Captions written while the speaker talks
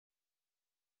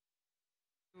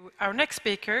our next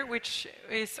speaker, which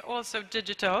is also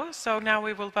digital. So now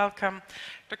we will welcome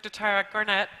Dr. Tara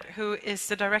Garnett, who is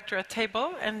the director at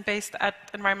Table and based at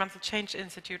Environmental Change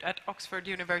Institute at Oxford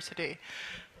University.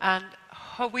 And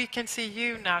we can see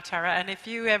you now, Tara. And if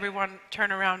you, everyone,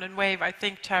 turn around and wave, I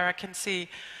think Tara can see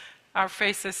our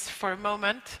faces for a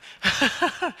moment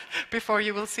before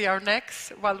you will see our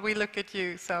necks while we look at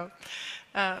you. So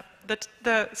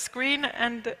the screen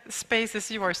and the space is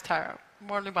yours, Tara.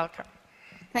 Warmly welcome.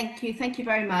 Thank you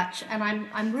very much. And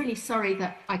I'm really sorry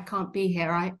that I can't be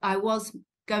here. I was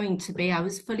going to be, I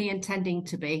was fully intending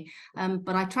to be,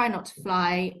 but I try not to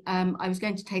fly. I was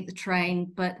going to take the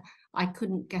train, but I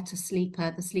couldn't get the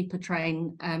sleeper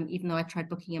train, even though I tried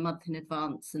booking a month in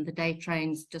advance, and the day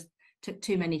trains just took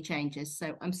too many changes.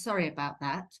 So I'm sorry about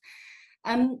that.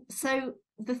 So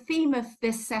the theme of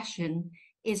this session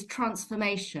is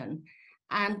transformation.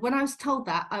 And when I was told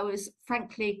that, I was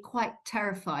frankly quite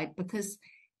terrified, because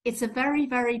it's a very,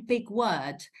 very big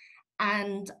word.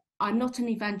 And I'm not an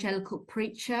evangelical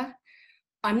preacher.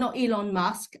 I'm not Elon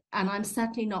Musk, and I'm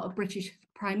certainly not a British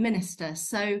Prime Minister.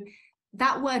 So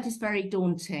that word is very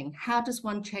daunting. How does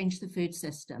one change the food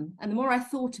system? And the more I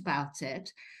thought about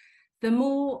it, the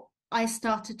more I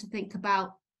started to think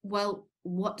about, well,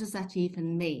 what does that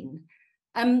even mean?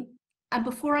 And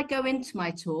before I go into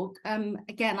my talk,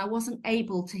 again, I wasn't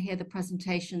able to hear the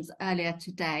presentations earlier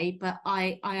today, but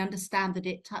I understand that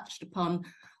it touched upon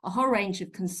a whole range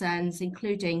of concerns,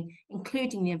 including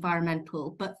the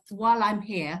environmental. But while I'm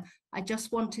here, I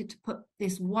just wanted to put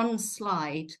this one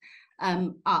slide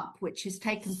up, which is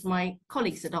taken from my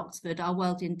colleagues at Oxford, our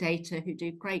World in Data, who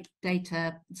do great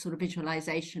data sort of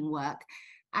visualization work.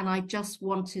 And I just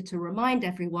wanted to remind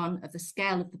everyone of the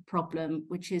scale of the problem,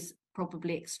 which is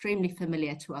probably extremely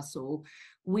familiar to us all.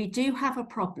 We do have a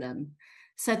problem.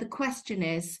 So the question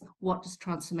is, what does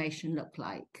transformation look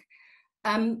like?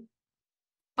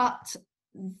 But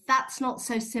that's not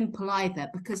so simple either,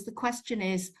 because the question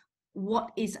is, what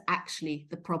is actually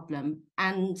the problem?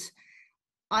 And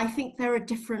I think there are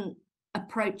different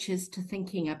approaches to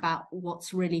thinking about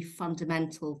what's really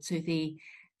fundamental to the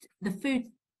food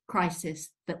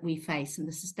crisis that we face and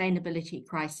the sustainability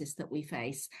crisis that we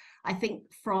face. I think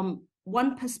from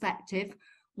one perspective,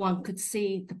 one could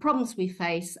see the problems we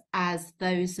face as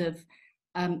those of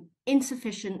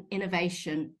insufficient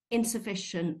innovation,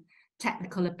 insufficient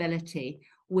technical ability,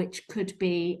 which could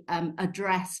be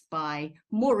addressed by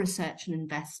more research and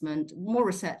investment, more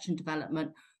research and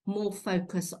development, more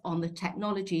focus on the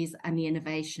technologies and the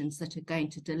innovations that are going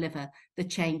to deliver the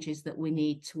changes that we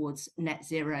need towards net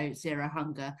zero, zero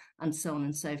hunger, and so on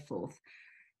and so forth.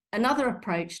 Another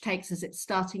approach takes as its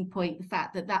starting point the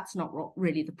fact that that's not what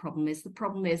really the problem is. The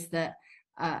problem is that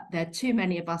there are too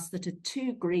many of us that are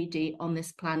too greedy on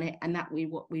this planet, and that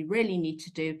what we really need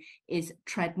to do is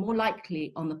tread more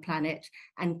lightly on the planet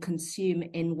and consume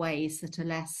in ways that are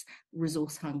less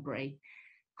resource hungry.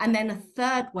 And then a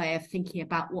third way of thinking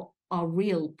about what our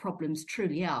real problems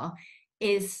truly are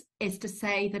is to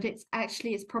say that it's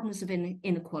problems of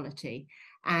inequality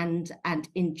and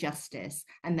injustice,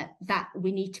 and that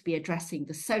we need to be addressing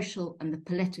the social and the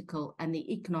political and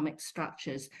the economic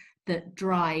structures that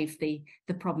drive the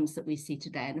problems that we see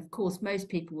today. And of course, most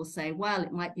people will say, well,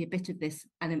 it might be a bit of this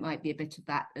and it might be a bit of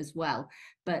that as well.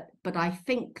 But I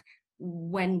think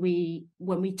when we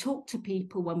talk to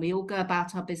people, when we all go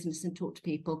about our business and talk to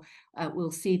people,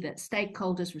 we'll see that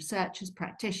stakeholders, researchers,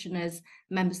 practitioners,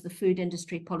 members of the food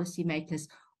industry, policymakers,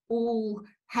 all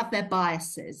have their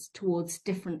biases towards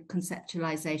different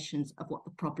conceptualizations of what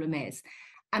the problem is.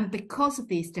 And because of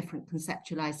these different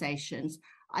conceptualizations,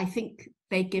 I think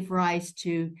they give rise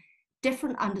to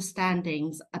different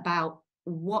understandings about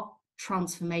what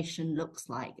transformation looks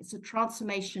like. It's a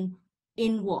transformation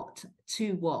in what,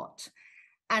 to what.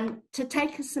 And to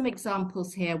take us some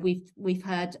examples here, we've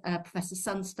heard Professor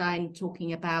Sunstein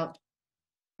talking about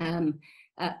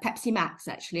Pepsi Max.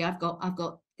 Actually, I've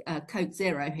got Coke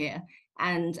Zero here,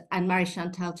 and Marie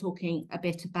Chantal talking a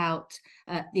bit about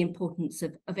the importance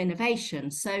of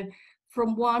innovation. So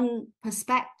from one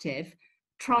perspective,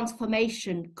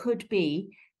 transformation could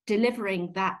be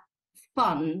delivering that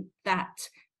fun, that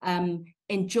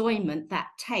enjoyment, that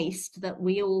taste that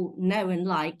we all know and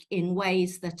like in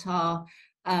ways that are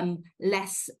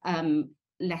less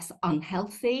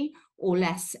unhealthy or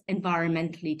less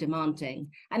environmentally demanding.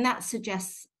 And that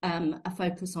suggests a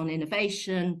focus on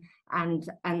innovation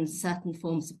and certain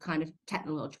forms of kind of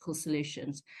technological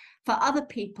solutions. For other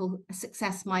people,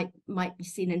 success might be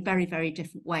seen in very, very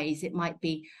different ways. It might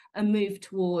be a move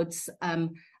towards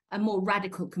a more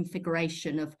radical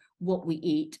configuration of what we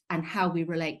eat and how we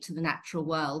relate to the natural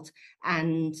world,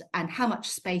 and how much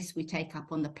space we take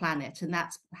up on the planet. And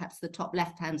that's perhaps the top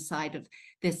left-hand side of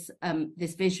this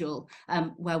this visual,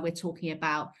 where we're talking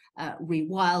about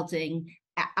rewilding,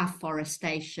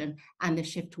 afforestation, and the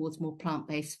shift towards more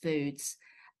plant-based foods.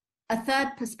 A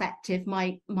third perspective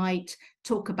might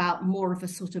talk about more of a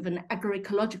sort of an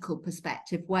agroecological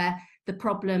perspective, where the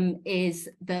problem is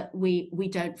that we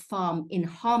don't farm in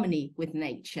harmony with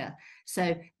nature.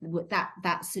 So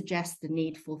that suggests the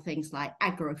need for things like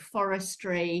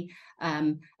agroforestry,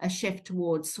 a shift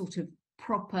towards sort of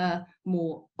proper,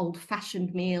 more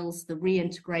old-fashioned meals, the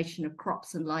reintegration of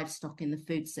crops and livestock in the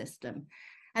food system.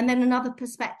 And then another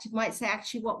perspective might say,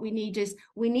 actually, what we need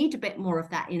a bit more of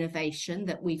that innovation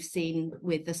that we've seen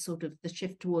with the sort of the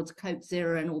shift towards Coke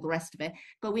Zero and all the rest of it,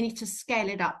 but we need to scale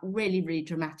it up really, really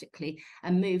dramatically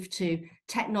and move to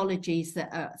technologies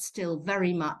that are still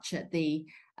very much at the,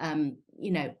 at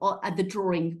the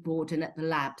drawing board and at the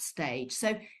lab stage.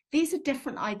 So these are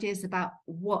different ideas about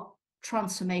what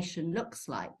transformation looks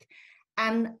like.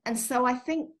 And so I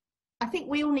think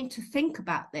we all need to think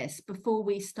about this before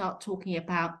we start talking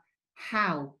about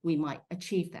how we might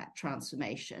achieve that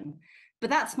transformation. But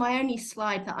that's my only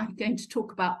slide that I'm going to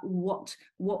talk about what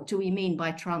do we mean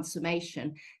by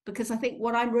transformation, because I think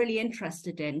what I'm really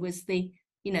interested in was the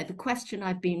question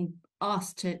I've been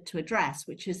asked to address,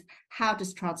 which is, how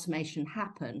does transformation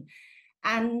happen?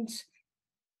 And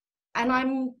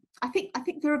I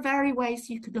think there are various ways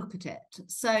you could look at it.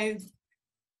 So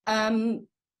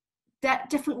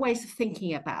different ways of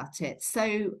thinking about it.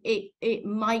 So it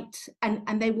might,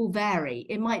 and they will vary.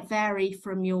 It might vary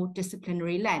from your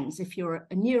disciplinary lens. If you're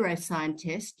a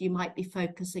neuroscientist, you might be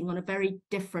focusing on a very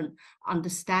different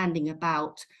understanding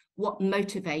about what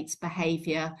motivates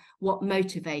behavior, what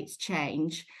motivates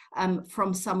change,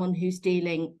 from someone who's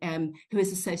dealing, who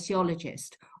is a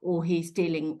sociologist, or who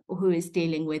is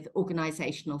dealing with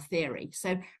organizational theory.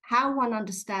 So how one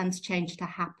understands change to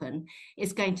happen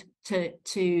is going to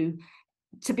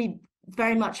be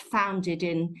very much founded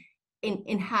in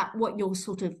what your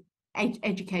sort of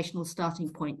educational starting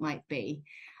point might be.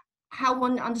 How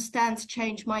one understands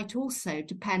change might also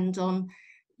depend on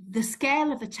the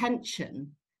scale of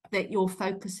attention that you're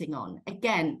focusing on.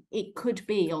 Again, it could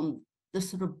be on the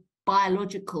sort of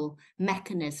biological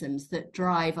mechanisms that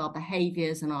drive our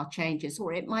behaviors and our changes,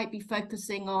 or it might be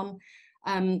focusing on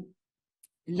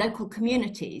local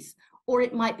communities, or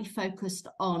it might be focused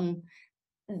on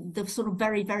the sort of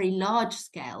very, very large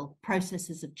scale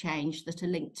processes of change that are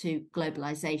linked to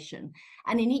globalization.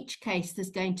 And in each case, there's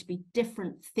going to be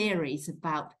different theories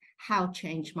about how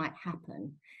change might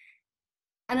happen.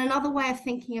 And another way of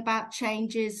thinking about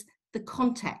change is the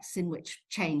context in which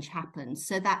change happens.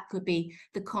 So that could be,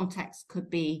 the context could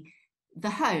be the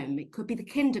home, it could be the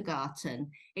kindergarten,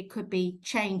 it could be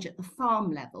change at the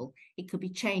farm level, it could be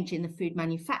change in the food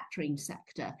manufacturing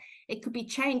sector, it could be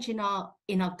change in our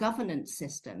governance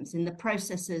systems, in the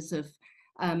processes of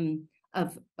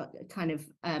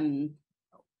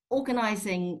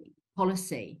organizing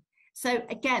policy. So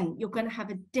again, you're going to have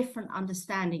a different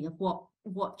understanding of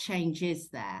what change is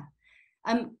there.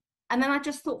 And then I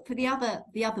just thought, for the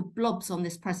other blobs on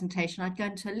this presentation, I'd go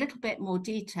into a little bit more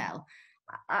detail.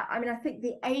 I mean, I think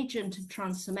the agent of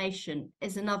transformation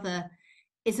is another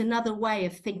way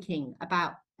of thinking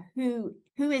about who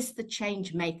is the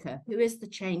change maker, who is the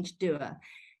change doer,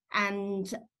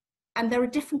 and there are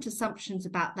different assumptions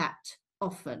about that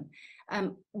often.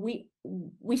 We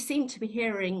seem to be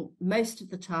hearing most of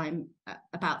the time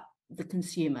about the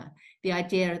consumer, the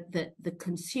idea that the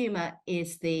consumer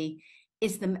is the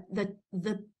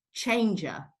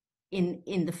changer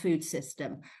in the food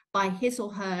system by his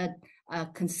or her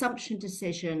consumption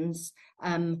decisions.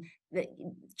 The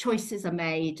choices are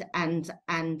made,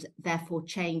 and therefore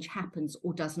change happens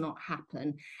or does not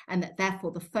happen, and that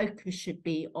therefore the focus should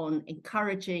be on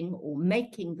encouraging or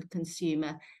making the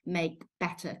consumer make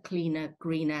better, cleaner,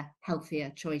 greener,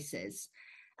 healthier choices.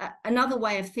 Another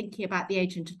way of thinking about the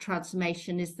agent of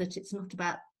transformation is that it's not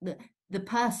about the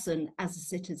person as a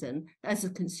citizen, as a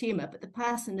consumer, but the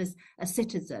person as a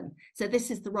citizen. So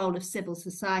this is the role of civil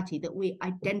society, that we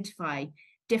identify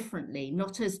differently,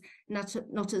 not as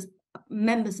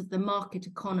members of the market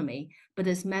economy, but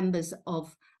as members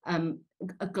of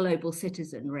a global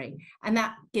citizenry. And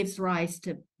that gives rise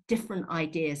to different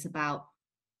ideas about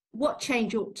what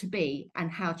change ought to be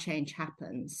and how change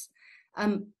happens.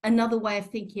 Another way of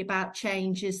thinking about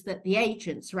change is that the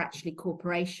agents are actually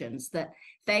corporations, that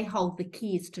they hold the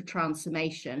keys to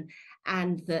transformation,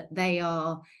 and that they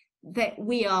are that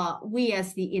we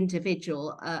as the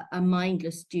individual are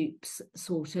mindless dupes,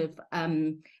 sort of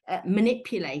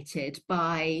manipulated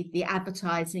by the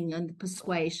advertising and the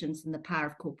persuasions and the power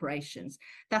of corporations.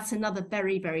 That's another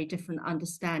very, very different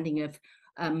understanding of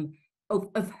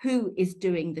who is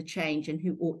doing the change and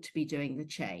who ought to be doing the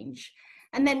change.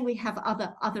 And then we have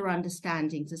other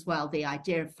understandings as well, the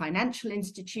idea of financial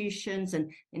institutions and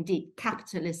indeed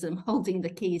capitalism holding the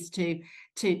keys to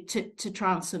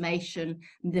transformation,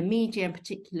 the media, and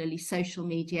particularly social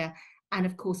media, and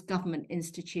of course government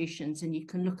institutions. And you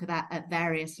can look at that at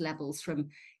various levels, from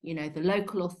the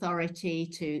local authority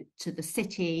to the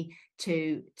city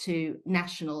to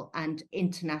national and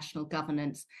international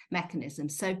governance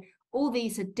mechanisms. So all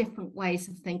these are different ways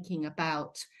of thinking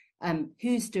about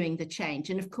who's doing the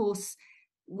change. And of course,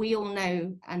 we all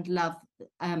know and love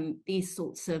these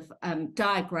sorts of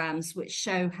diagrams which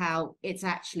show how it's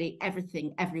actually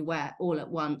everything, everywhere, all at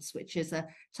once, which is a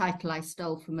title I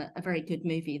stole from a very good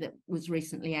movie that was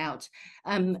recently out,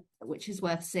 which is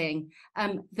worth seeing,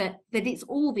 that it's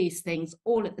all these things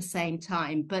all at the same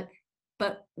time. But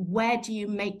where do you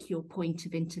make your point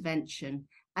of intervention,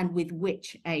 and with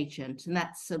which agent? And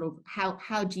that's sort of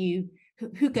how do you,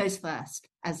 who goes first,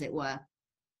 as it were?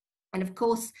 And of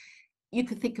course, you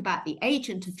could think about the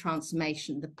agent of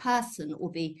transformation, the person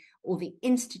or the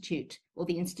institute or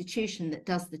the institution that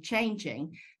does the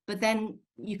changing. But then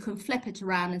you can flip it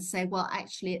around and say, well,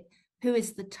 actually, who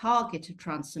is the target of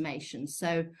transformation?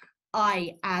 So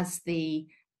I, as the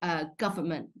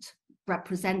government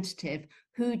representative,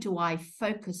 who do I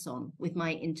focus on with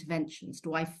my interventions?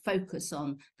 Do I focus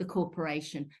on the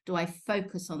corporation? Do I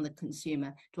focus on the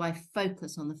consumer? Do I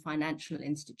focus on the financial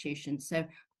institution? So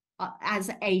as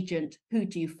agent, who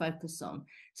do you focus on?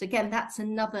 So again, that's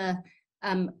another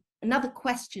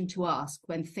question to ask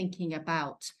when thinking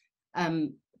about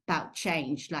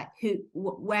change, like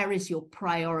where is your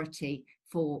priority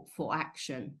for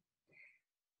action?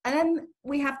 And then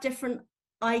we have different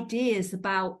ideas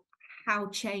about how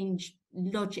change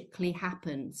logically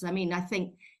happens. I mean, I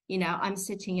think, I'm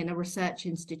sitting in a research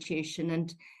institution,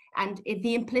 and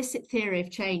the implicit theory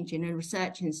of change in a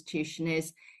research institution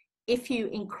is, if you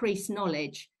increase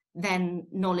knowledge, then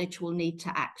knowledge will lead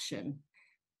to action.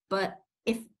 But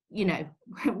if, we know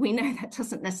that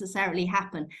doesn't necessarily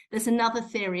happen. There's another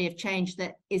theory of change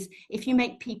that is, if you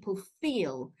make people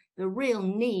feel the real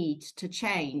need to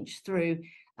change through,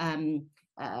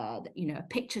 a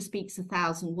picture speaks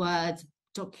 1,000 words,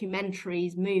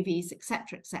 documentaries, movies,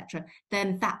 etc.,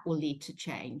 then that will lead to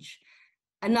change.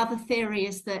 Another theory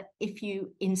is that if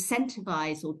you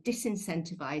incentivize or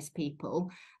disincentivize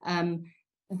people,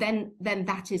 then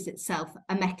that is itself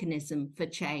a mechanism for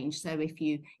change. So if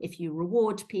you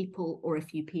reward people, or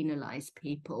if you penalize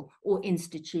people or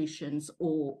institutions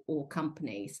or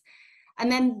companies.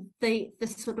 And then the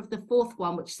sort of the fourth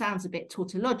one, which sounds a bit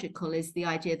tautological, is the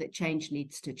idea that change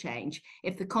leads to change.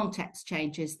 If the context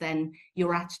changes, then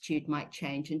your attitude might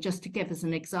change. And just to give us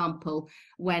an example,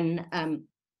 when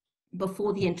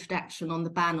before the introduction on the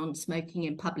ban on smoking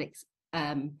in public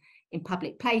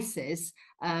places,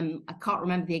 I can't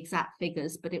remember the exact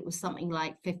figures, but it was something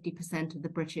like 50% of the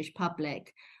British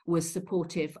public was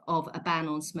supportive of a ban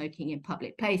on smoking in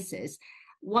public places.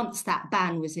 Once that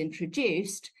ban was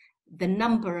introduced,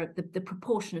 the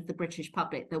proportion of the British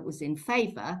public that was in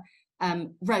favour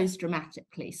rose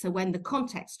dramatically. So when the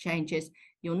context changes,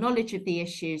 your knowledge of the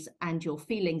issues and your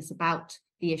feelings about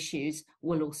the issues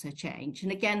will also change.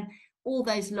 And again, all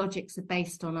those logics are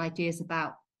based on ideas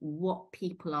about what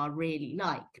people are really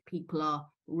like. People are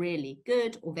really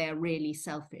good, or they're really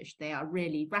selfish. They are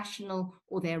really rational,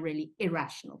 or they're really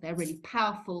irrational. They're really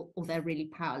powerful, or they're really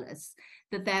powerless.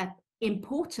 That they're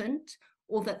important,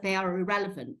 or that they are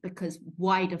irrelevant because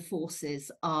wider forces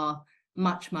are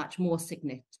much, much more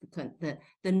significant.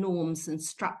 The norms and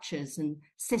structures and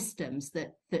systems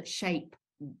that shape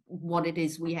what it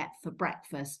is we eat for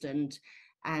breakfast and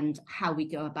how we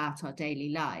go about our daily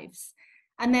lives.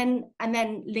 And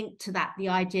then linked to that, the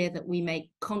idea that we make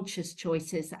conscious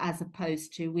choices, as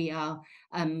opposed to we are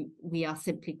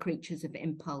simply creatures of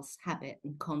impulse, habit,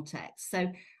 and context.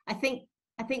 So I think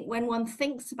when one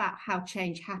thinks about how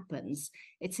change happens,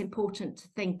 it's important to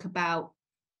think about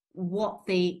what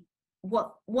the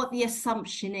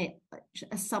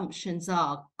assumptions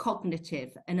are,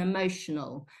 cognitive and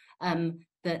emotional,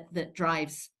 that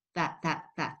drives that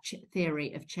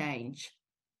theory of change.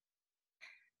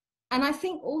 And I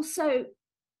think also,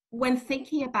 when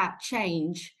thinking about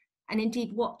change, and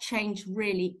indeed what change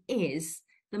really is,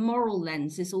 the moral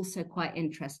lens is also quite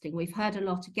interesting. We've heard a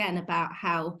lot again about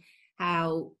how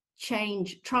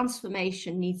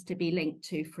transformation needs to be linked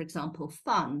to, for example,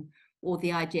 fun, or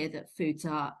the idea that foods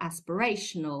are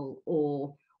aspirational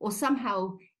or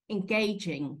somehow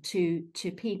engaging to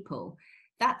people.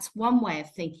 That's one way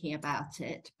of thinking about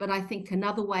it. But I think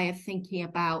another way of thinking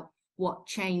about what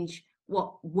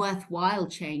worthwhile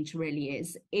change really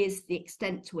is the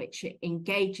extent to which it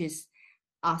engages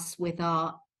us with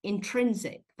our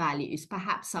intrinsic values,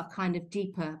 perhaps our kind of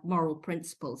deeper moral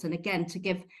principles. And again, to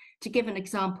give an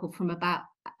example from about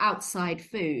outside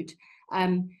food,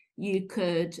 you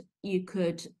could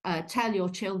tell your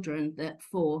children that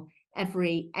for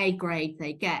every A grade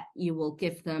they get, you will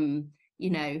give them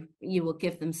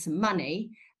some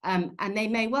money, and they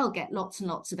may well get lots and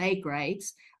lots of A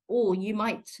grades, or you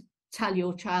might tell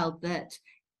your child that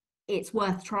it's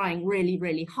worth trying really,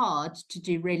 really hard to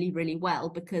do really, really well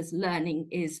because learning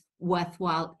is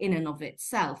worthwhile in and of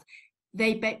itself.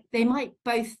 They might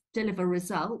both deliver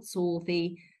results, or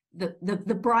the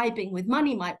bribing with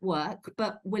money might work,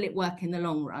 but will it work in the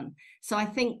long run? So I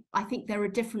think there are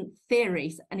different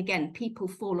theories, and again, people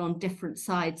fall on different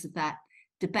sides of that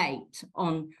debate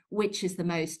on which is the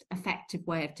most effective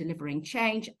way of delivering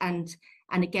change. And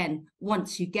again,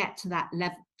 once you get to that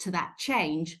level, to that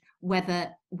change,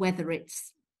 whether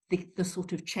it's the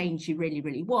sort of change you really,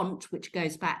 really want, which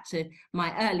goes back to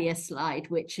my earlier slide,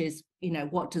 which is,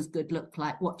 what does good look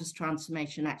like? What does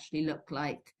transformation actually look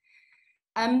like?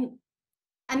 And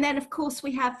then, of course,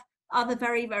 we have other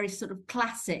very, very sort of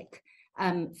classic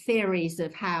theories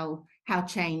of how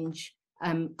change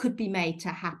could be made to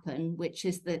happen, which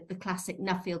is the classic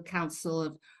Nuffield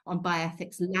Council on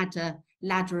Bioethics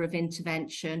ladder of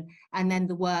intervention, and then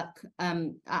the work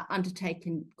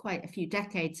undertaken quite a few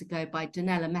decades ago by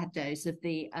Donella Meadows of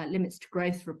the Limits to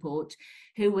Growth report,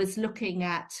 who was looking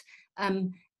at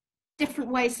different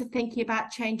ways of thinking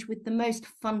about change, with the most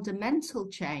fundamental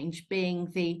change being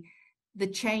the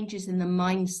changes in the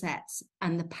mindsets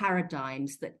and the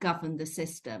paradigms that govern the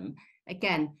system.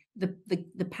 Again, the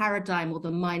paradigm or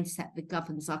the mindset that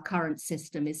governs our current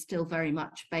system is still very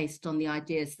much based on the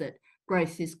ideas that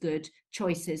growth is good,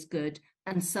 choice is good,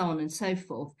 and so on and so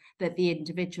forth, that the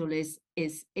individual is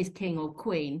king or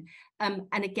queen. And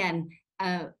again,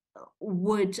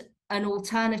 would an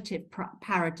alternative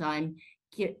paradigm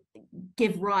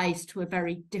give rise to a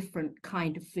very different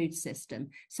kind of food system?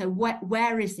 So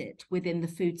where is it within the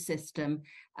food system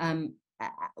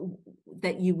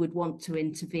that you would want to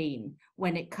intervene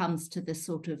when it comes to the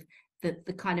sort of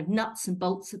the kind of nuts and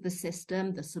bolts of the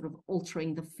system, the sort of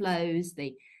altering the flows,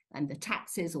 and the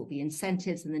taxes or the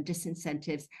incentives and the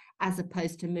disincentives, as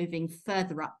opposed to moving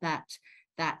further up that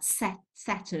set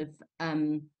of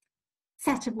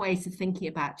ways of thinking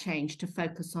about change to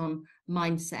focus on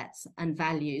mindsets and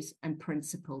values and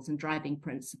principles and driving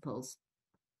principles.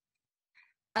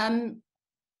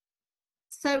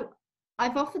 So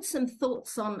I've offered some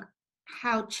thoughts on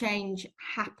how change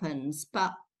happens,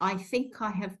 but I think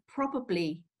I have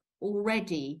probably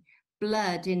already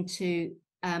blurred into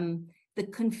the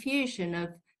confusion of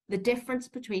the difference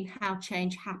between how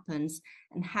change happens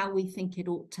and how we think it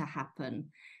ought to happen.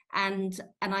 And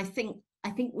I think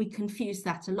we confuse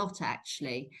that a lot,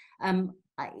 actually.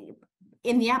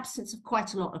 In the absence of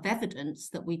quite a lot of evidence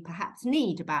that we perhaps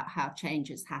need about how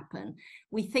changes happen,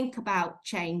 we think about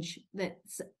change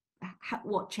that's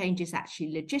what change is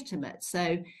actually legitimate.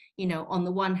 So, on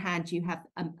the one hand, you have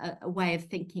a way of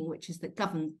thinking, which is that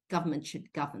government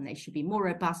should govern. They should be more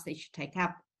robust. They should take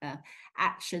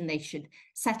action. They should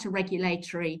set a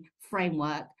regulatory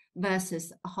framework,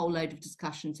 versus a whole load of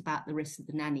discussions about the risks of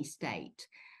the nanny state.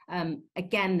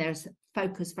 Again, there's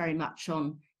focus very much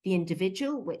on the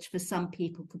individual, which for some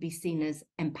people could be seen as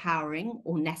empowering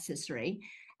or necessary,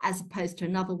 as opposed to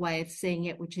another way of seeing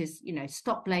it, which is,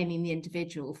 stop blaming the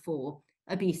individual for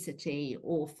obesity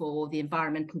or for the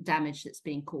environmental damage that's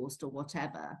being caused or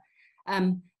whatever.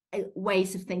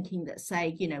 Ways of thinking that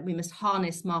say, we must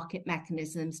harness market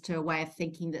mechanisms, to a way of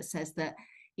thinking that says that,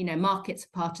 markets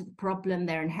are part of the problem.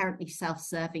 They're inherently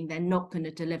self-serving. They're not going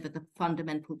to deliver the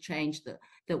fundamental change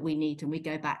that we need, and we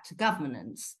go back to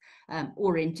governance,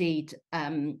 or indeed,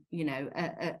 anarchy,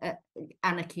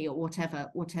 or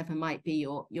whatever might be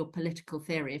your political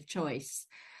theory of choice.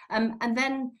 And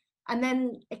then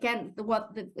again,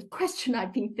 the question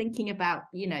I've been thinking about,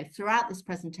 throughout this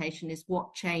presentation is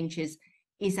what change is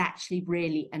actually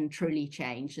really and truly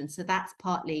change. And so that's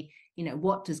partly,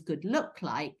 what does good look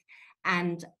like?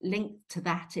 And linked to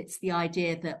that, it's the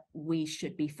idea that we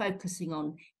should be focusing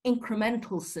on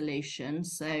incremental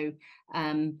solutions. So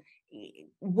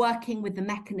working with the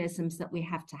mechanisms that we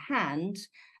have to hand,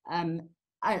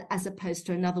 as opposed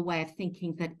to another way of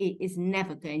thinking that it is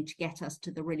never going to get us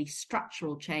to the really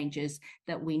structural changes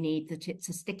that we need, that it's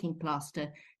a sticking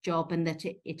plaster job, and that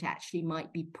it actually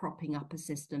might be propping up a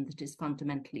system that is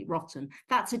fundamentally rotten.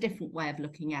 That's a different way of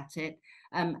looking at it,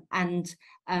 and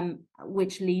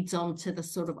which leads on to the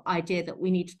sort of idea that we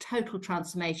need total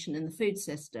transformation in the food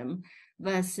system,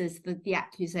 versus the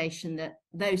accusation that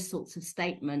those sorts of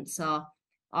statements are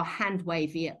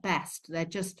hand-wavy at best. They're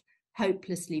just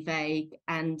hopelessly vague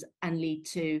and lead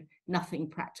to nothing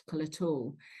practical at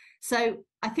all. So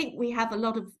I think we have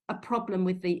a problem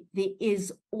with the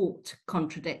is ought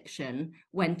contradiction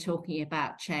when talking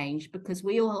about change, because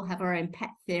we all have our own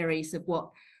pet theories of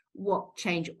what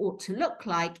change ought to look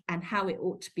like and how it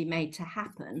ought to be made to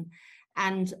happen.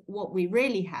 And what we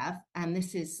really have, and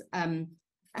this is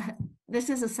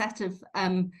a set of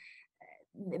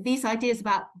these ideas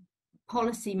about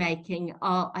policy making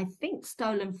are, I think,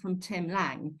 stolen from Tim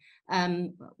Lang,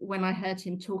 when I heard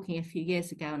him talking a few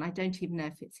years ago, and I don't even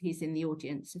know if he's in the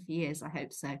audience. If he is, I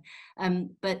hope so.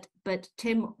 But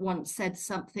Tim once said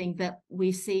something that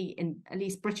we see in at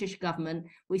least British government.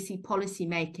 We see policy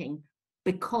making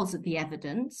because of the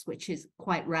evidence, which is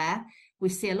quite rare. We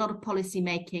see a lot of policy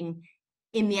making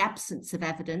in the absence of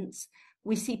evidence.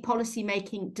 We see policy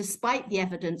making despite the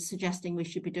evidence suggesting we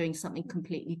should be doing something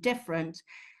completely different.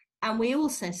 And we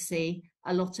also see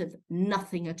a lot of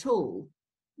nothing at all,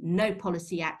 no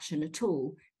policy action at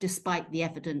all, despite the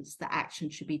evidence that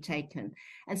action should be taken.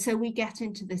 And so we get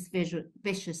into this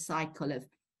vicious cycle of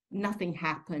nothing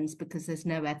happens because there's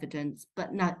no evidence, but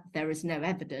there is no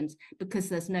evidence because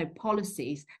there's no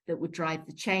policies that would drive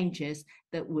the changes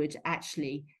that would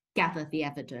actually gather the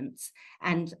evidence.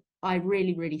 And I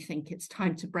really, really think it's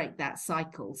time to break that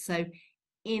cycle. So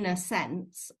in a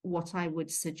sense, what I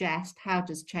would suggest, how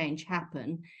does change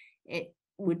happen? It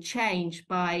would change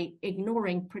by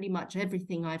ignoring pretty much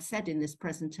everything I've said in this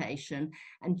presentation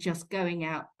and just going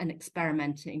out and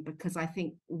experimenting, because I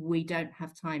think we don't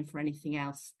have time for anything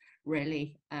else,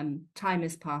 really. Time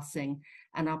is passing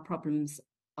and our problems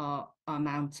are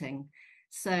mounting.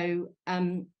 So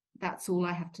that's all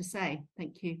I have to say.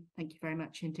 Thank you. Thank you very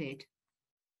much indeed.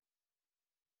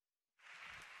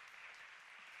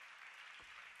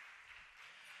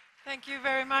 Thank you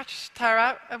very much,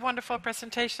 Tara. A wonderful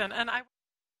presentation. And I